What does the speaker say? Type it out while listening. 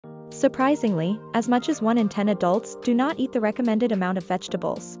Surprisingly, as much as 1 in 10 adults do not eat the recommended amount of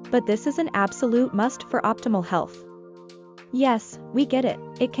vegetables, but this is an absolute must for optimal health. Yes, we get it.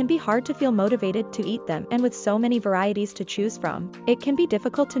 It can be hard to feel motivated to eat them, and with so many varieties to choose from, it can be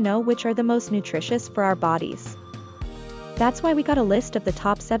difficult to know which are the most nutritious for our bodies. That's why we got a list of the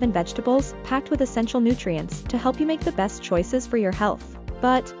top 7 vegetables packed with essential nutrients to help you make the best choices for your health.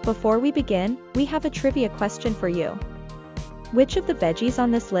 But before we begin, we have a trivia question for you. Which of the veggies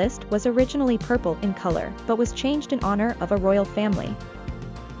on this list was originally purple in color but was changed in honor of a royal family?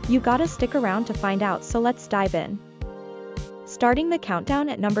 You gotta stick around to find out, so let's dive in. Starting the countdown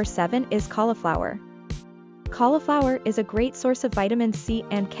at number 7 is cauliflower. Cauliflower is a great source of vitamins C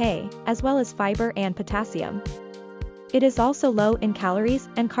and K, as well as fiber and potassium. It is also low in calories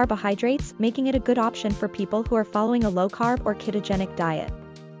and carbohydrates, making it a good option for people who are following a low-carb or ketogenic diet.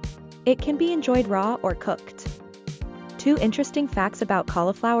 It can be enjoyed raw or cooked. 2 interesting facts about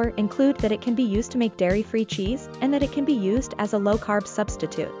cauliflower include that it can be used to make dairy-free cheese and that it can be used as a low-carb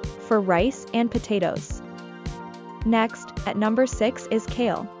substitute for rice and potatoes. Next, at number 6 is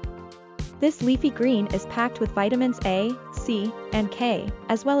kale. This leafy green is packed with vitamins A, C, and K,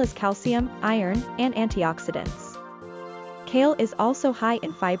 as well as calcium, iron, and antioxidants. Kale is also high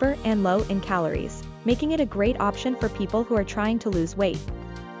in fiber and low in calories, making it a great option for people who are trying to lose weight.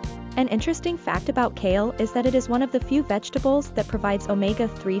 An interesting fact about kale is that it is one of the few vegetables that provides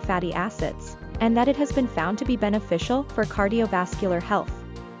omega-3 fatty acids, and that it has been found to be beneficial for cardiovascular health.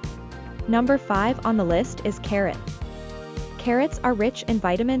 Number 5 on the list is carrot. Carrots are rich in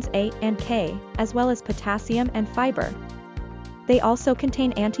vitamins A and K, as well as potassium and fiber. They also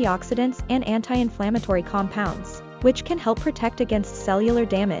contain antioxidants and anti-inflammatory compounds, which can help protect against cellular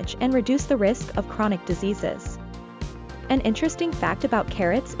damage and reduce the risk of chronic diseases. An interesting fact about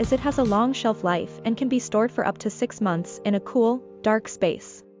carrots is it has a long shelf life and can be stored for up to 6 months in a cool, dark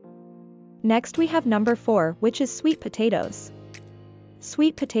space. Next we have number 4, which is sweet potatoes.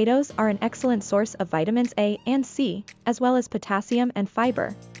 Sweet potatoes are an excellent source of vitamins A and C, as well as potassium and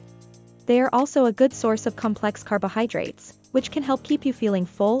fiber. They are also a good source of complex carbohydrates, which can help keep you feeling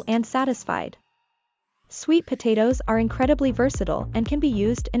full and satisfied. Sweet potatoes are incredibly versatile and can be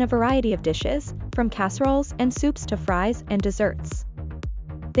used in a variety of dishes, from casseroles and soups to fries and desserts.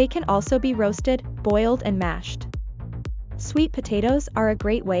 They can also be roasted, boiled, and mashed. Sweet potatoes are a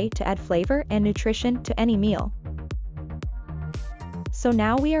great way to add flavor and nutrition to any meal. So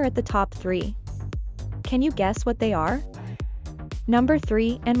now we are at the top 3. Can you guess what they are? Number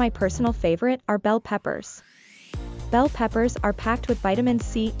 3, and my personal favorite, are bell peppers. Bell peppers are packed with vitamins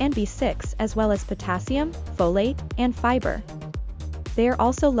C and B6, as well as potassium, folate, and fiber. They are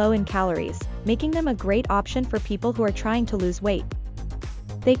also low in calories, making them a great option for people who are trying to lose weight.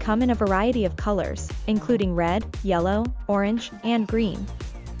 They come in a variety of colors, including red, yellow, orange, and green.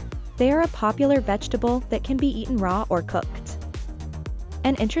 They are a popular vegetable that can be eaten raw or cooked.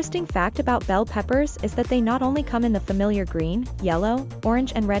 An interesting fact about bell peppers is that they not only come in the familiar green, yellow,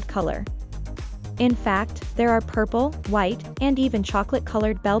 orange, and red color. In fact, there are purple, white, and even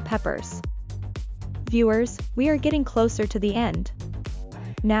chocolate-colored bell peppers. Viewers, we are getting closer to the end.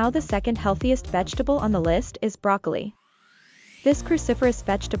 Now the second healthiest vegetable on the list is broccoli. This cruciferous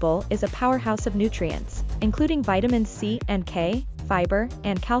vegetable is a powerhouse of nutrients, including vitamins C and K, fiber,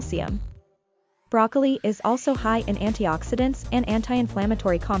 and calcium. Broccoli is also high in antioxidants and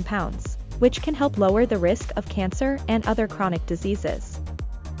anti-inflammatory compounds, which can help lower the risk of cancer and other chronic diseases.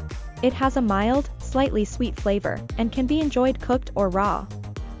 It has a mild, slightly sweet flavor, and can be enjoyed cooked or raw.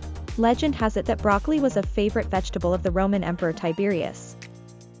 Legend has it that broccoli was a favorite vegetable of the Roman Emperor Tiberius.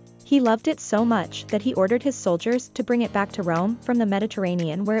 He loved it so much that he ordered his soldiers to bring it back to Rome from the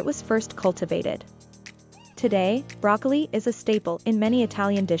Mediterranean, where it was first cultivated. Today, broccoli is a staple in many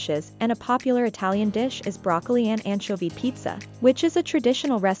Italian dishes, and a popular Italian dish is broccoli and anchovy pizza, which is a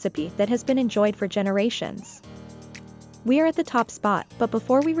traditional recipe that has been enjoyed for generations. We are at the top spot, but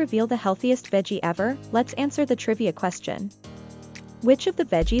before we reveal the healthiest veggie ever, let's answer the trivia question. Which of the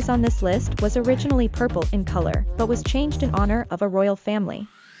veggies on this list was originally purple in color, but was changed in honor of a royal family?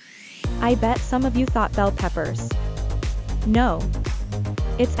 I bet some of you thought bell peppers. No.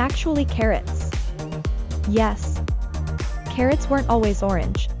 It's actually carrots. Yes. Carrots weren't always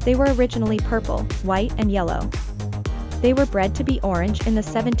orange, they were originally purple, white, and yellow. They were bred to be orange in the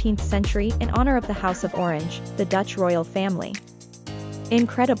 17th century in honor of the House of Orange, the Dutch royal family.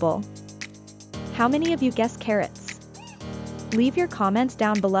 Incredible! How many of you guessed carrots? Leave your comments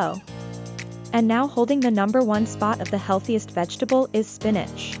down below. And now holding the number 1 spot of the healthiest vegetable is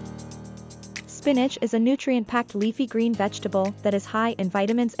spinach. Spinach is a nutrient-packed leafy green vegetable that is high in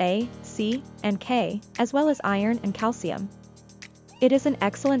vitamins A, C, and K, as well as iron and calcium. It is an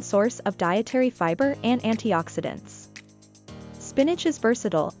excellent source of dietary fiber and antioxidants. Spinach is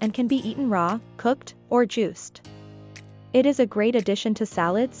versatile and can be eaten raw, cooked, or juiced. It is a great addition to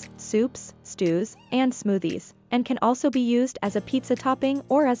salads, soups, stews, and smoothies, and can also be used as a pizza topping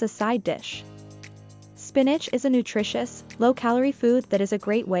or as a side dish. Spinach is a nutritious, low-calorie food that is a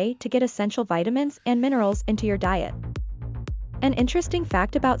great way to get essential vitamins and minerals into your diet. An interesting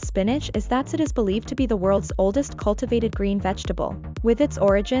fact about spinach is that it is believed to be the world's oldest cultivated green vegetable, with its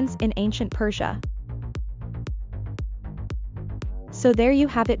origins in ancient Persia. So there you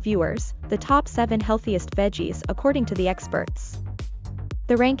have it, viewers, the top 7 healthiest veggies according to the experts.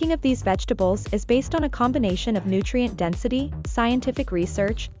 The ranking of these vegetables is based on a combination of nutrient density, scientific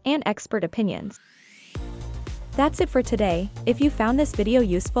research, and expert opinions. That's it for today. If you found this video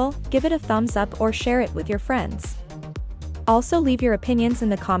useful, give it a thumbs up or share it with your friends. Also leave your opinions in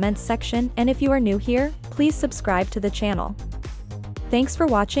the comments section, and if you are new here, please subscribe to the channel. Thanks for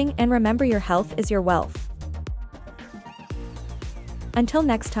watching, and remember, your health is your wealth. Until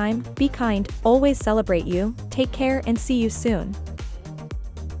next time, be kind, always celebrate you, take care, and see you soon.